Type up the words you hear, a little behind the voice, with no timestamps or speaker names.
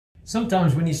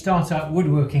Sometimes when you start out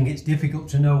woodworking, it's difficult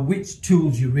to know which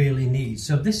tools you really need.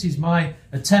 So this is my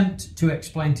attempt to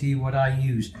explain to you what I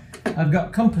use. I've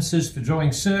got compasses for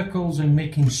drawing circles and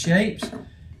making shapes.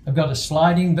 I've got a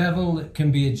sliding bevel that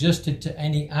can be adjusted to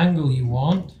any angle you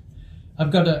want.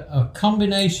 I've got a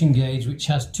combination gauge which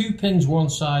has 2 pins one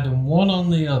side and 1 on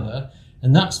the other,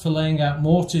 and that's for laying out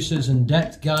mortises and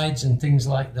depth guides and things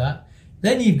like that.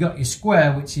 Then you've got your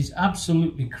square, which is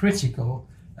absolutely critical,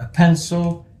 a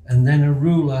pencil, and then a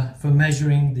ruler for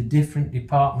measuring the different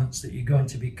departments that you're going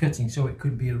to be cutting. So it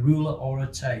could be a ruler or a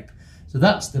tape. So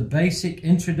that's the basic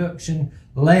introduction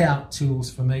layout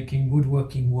tools for making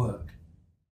woodworking work.